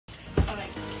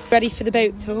Ready for the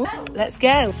boat tour? Let's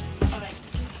go.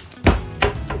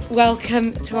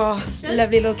 Welcome to our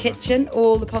lovely little kitchen.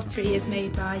 All the pottery is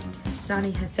made by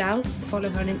Danny herself. Follow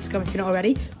her on Instagram if you're not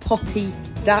already. Potty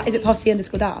Dan. Is it potty_Dan?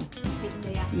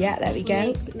 Yeah, there we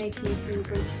go.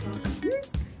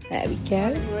 There we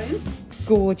go.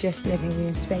 Gorgeous living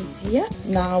room space here.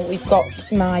 Now we've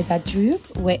got my bedroom,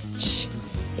 which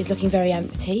is looking very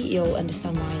empty. You'll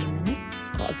understand why in a minute.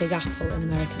 Got a big apple, an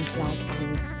American flag,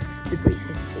 and the brief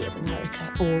history of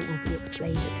America. All will be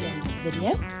explained at the end of the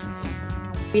video.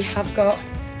 We have got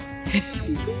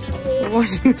a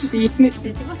washing machine.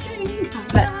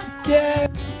 Let's go.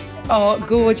 Our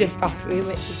gorgeous bathroom,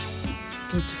 which is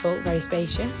beautiful, very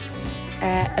spacious.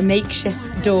 A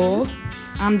makeshift door.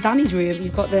 And Danny's room,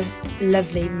 you've got the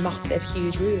lovely, massive,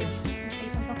 huge room.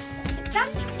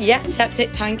 Yeah,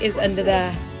 septic tank is under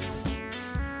there.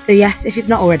 So yes, if you've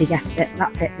not already guessed it,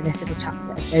 that's it for this little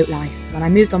chapter of boat life. When I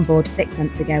moved on board 6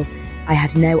 months ago, I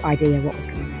had no idea what was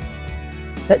coming next.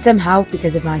 But somehow,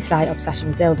 because of my slight obsession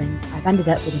with buildings, I've ended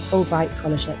up with a Fulbright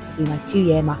scholarship to do my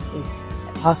 2-year Masters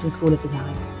at Parsons School of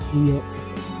Design, New York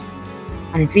City.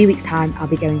 And in 3 weeks' time, I'll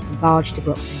be going from barge to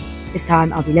Brooklyn. This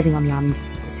time, I'll be living on land,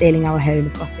 sailing our home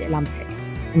across the Atlantic,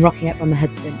 and rocking up on the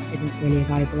Hudson isn't really a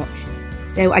viable option.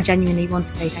 So I genuinely want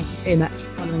to say thank you so much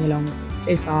for following along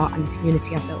so far and the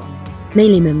community I've built on here.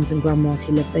 Mainly mums and grandmas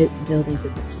who love boats and buildings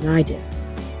as much as I do.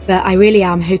 But I really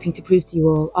am hoping to prove to you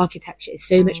all architecture is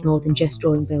so much more than just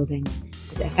drawing buildings,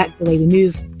 as it affects the way we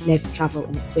move, live, travel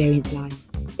and experience life.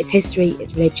 It's history,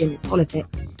 it's religion, it's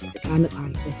politics, it's a climate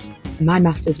crisis, and my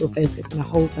masters will focus on a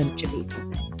whole bunch of these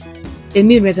topics. So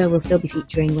Moon River will still be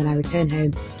featuring when I return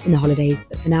home in the holidays,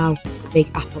 but for now, the Big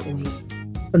Apple awaits.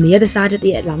 From the other side of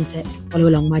the Atlantic, follow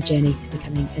along my journey to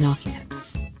becoming an architect.